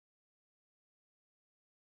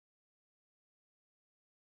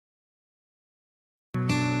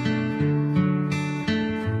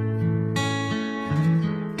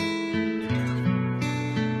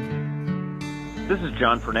This is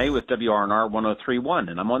John Fernay with WRNR 1031,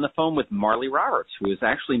 and I'm on the phone with Marlee Roberts, who is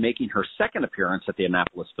actually making her second appearance at the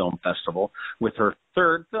Annapolis Film Festival with her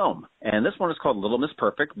third film. And this one is called Little Miss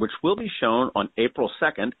Perfect, which will be shown on April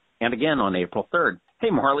 2nd and again on April 3rd. Hey,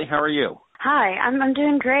 Marlee, how are you? Hi, I'm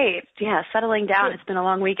doing great. Yeah, settling down. Good. It's been a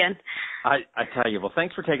long weekend. I tell you, well,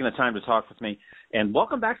 thanks for taking the time to talk with me. And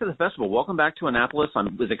welcome back to the festival. Welcome back to Annapolis. I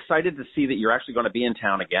was excited to see that you're actually going to be in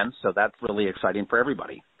town again, so that's really exciting for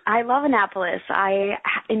everybody. I love Annapolis. I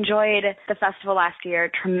enjoyed the festival last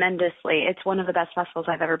year tremendously. It's one of the best festivals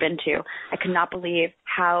I've ever been to. I could not believe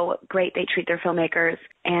how great they treat their filmmakers,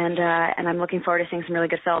 and I'm looking forward to seeing some really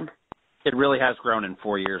good film. It really has grown in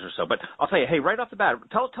 4 years or so. But I'll tell you, hey, right off the bat,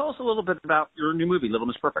 tell us a little bit about your new movie, Little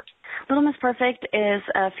Miss Perfect. Little Miss Perfect is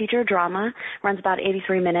a feature drama, runs about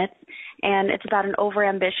 83 minutes, and it's about an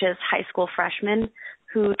overambitious high school freshman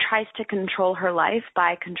who tries to control her life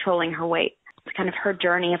by controlling her weight. It's kind of her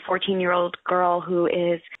journey, a 14-year-old girl who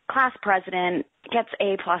is class president, gets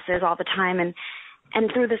A-pluses all the time, and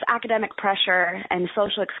through this academic pressure and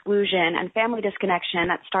social exclusion and family disconnection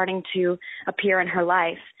that's starting to appear in her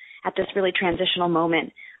life at this really transitional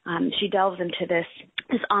moment, she delves into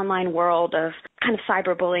this online world of kind of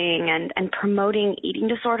cyberbullying and promoting eating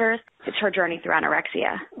disorders. It's her journey through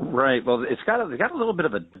anorexia. Right. Well, it's got a little bit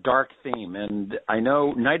of a dark theme, and I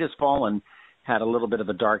know Night Has Fallen had a little bit of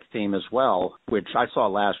a dark theme as well, which I saw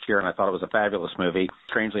last year, and I thought it was a fabulous movie.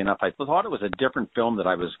 Strangely enough, I thought it was a different film that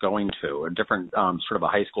I was going to, a different sort of a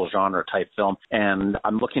high school genre type film, and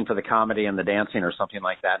I'm looking for the comedy and the dancing or something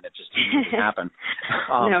like that, and it just didn't happen.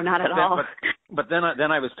 No, not at all. But then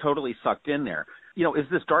I was totally sucked in there. You know, is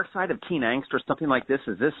this dark side of teen angst or something like this?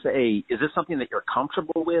 Is this something that you're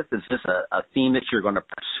comfortable with? Is this a theme that you're going to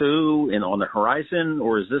pursue on the horizon,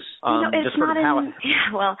 or is this just sort of how?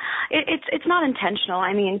 Yeah, well, it's not intentional.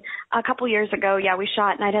 I mean, a couple years ago, we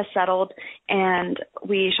shot Night Has Settled, and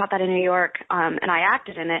we shot that in New York, and I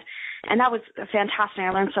acted in it. And that was fantastic. I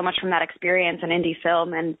learned so much from that experience in indie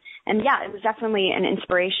film. And yeah, it was definitely an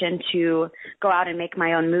inspiration to go out and make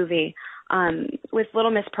my own movie. With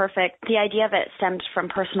Little Miss Perfect, the idea of it stemmed from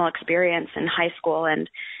personal experience in high school and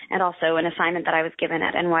also an assignment that I was given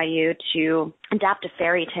at NYU to adapt a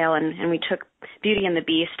fairy tale. And we took Beauty and the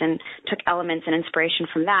Beast and took elements and inspiration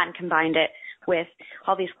from that and combined it with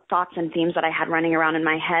all these thoughts and themes that I had running around in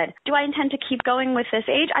my head. Do I intend to keep going with this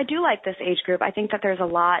age? I do like this age group. I think that there's a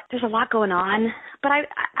lot going on, but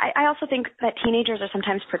I also think that teenagers are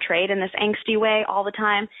sometimes portrayed in this angsty way all the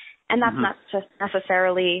time, and that's not just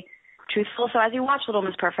necessarily truthful. So as you watch Little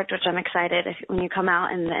Miss Perfect, which I'm excited when you come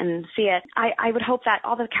out and see it, I would hope that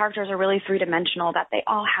all the characters are really three-dimensional, that they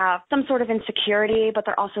all have some sort of insecurity, but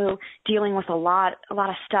they're also dealing with a lot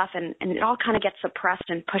of stuff, and it all kind of gets suppressed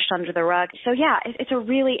and pushed under the rug. So yeah, it's a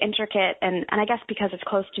really intricate, and I guess because it's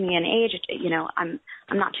close to me in age, I'm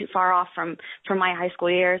not too far off from my high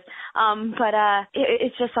school years, but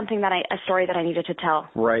it's just something a story that I needed to tell.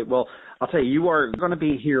 Right. Well, I'll tell you are going to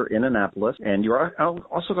be here in Annapolis, and you are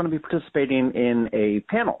also going to be participating in a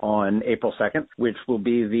panel on April 2nd, which will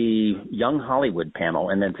be the Young Hollywood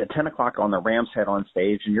panel, and then it's at 10 o'clock on the Ram's Head on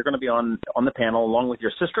stage, and you're going to be on the panel along with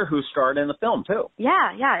your sister who starred in the film, too.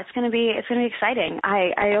 Yeah, it's going to be exciting.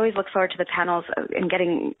 I always look forward to the panels and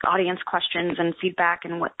getting audience questions and feedback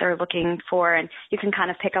and what they're looking for, and you can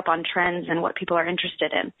kind of pick up on trends and what people are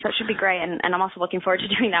interested in. So it should be great, and I'm also looking forward to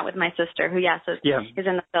doing that with my sister, who, is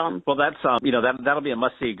in the film. Well, that's that'll be a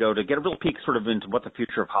must-see go to get a real peek sort of into what the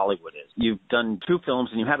future of Hollywood is. You've done 2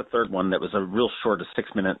 films, and you had a third one that was a real short, a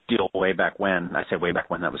 6-minute deal way back when. I say way back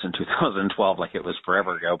when, that was in 2012, like it was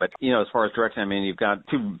forever ago. But, as far as directing, I mean, you've got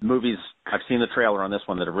 2 movies. I've seen the trailer on this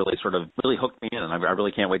one that have really really hooked me in, and I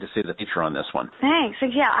really can't wait to see the feature on this one. Thanks. So,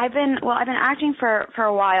 yeah, I've been acting for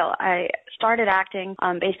a while. I started acting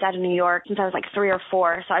based out of New York since I was like 3 or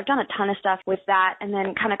 4. So I've done a ton of stuff with that, and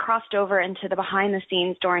then kind of crossed over into the behind the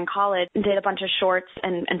scenes during college and did a bunch of shorts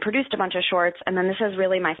and produced a bunch of shorts. And then this is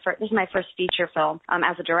really my first feature film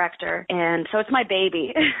as a director. And so it's my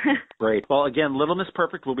baby. Great. Well, again, Little Miss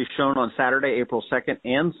Perfect will be shown on Saturday, April 2nd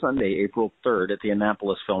and Sunday, April 3rd at the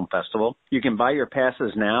Annapolis Film Festival. You can buy your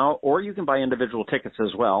passes now, or you can buy individual tickets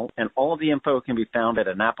as well. And all of the info can be found at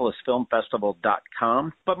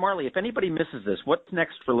AnnapolisFilmFestival.com. But Marlee, if anybody misses this, what's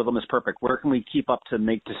next for Little Miss Perfect? Where can we keep up to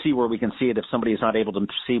see where we can see it if somebody is not able to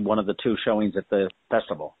see one of the 2 showings at the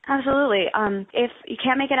festival? Absolutely. If you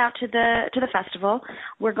can't make it out to the festival,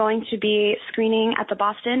 we're going to be screening at the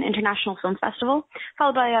Boston International Film Festival,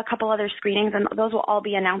 followed by a couple other screenings, and those will all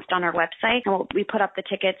be announced on our website. And we put up the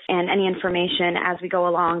tickets and any information as we go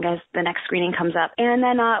along, as the the next screening comes up. And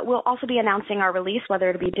then we'll also be announcing our release, whether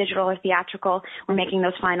it be digital or theatrical. We're making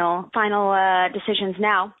those final decisions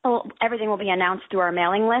now. Everything will be announced through our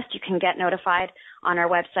mailing list. You can get notified on our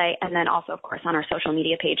website and then also, of course, on our social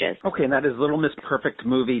media pages. Okay, and that is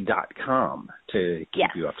littlemissperfectmovie.com to keep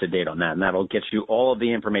you up to date on that. And that'll get you all of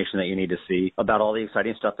the information that you need to see about all the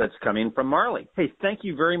exciting stuff that's coming from Marlee. Hey, thank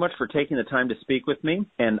you very much for taking the time to speak with me.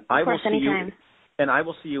 And I will see you. And I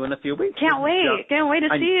will see you in a few weeks. Can't wait to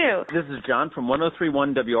see you. This is John from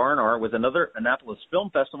 103.1 WRNR with another Annapolis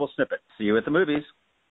Film Festival snippet. See you at the movies.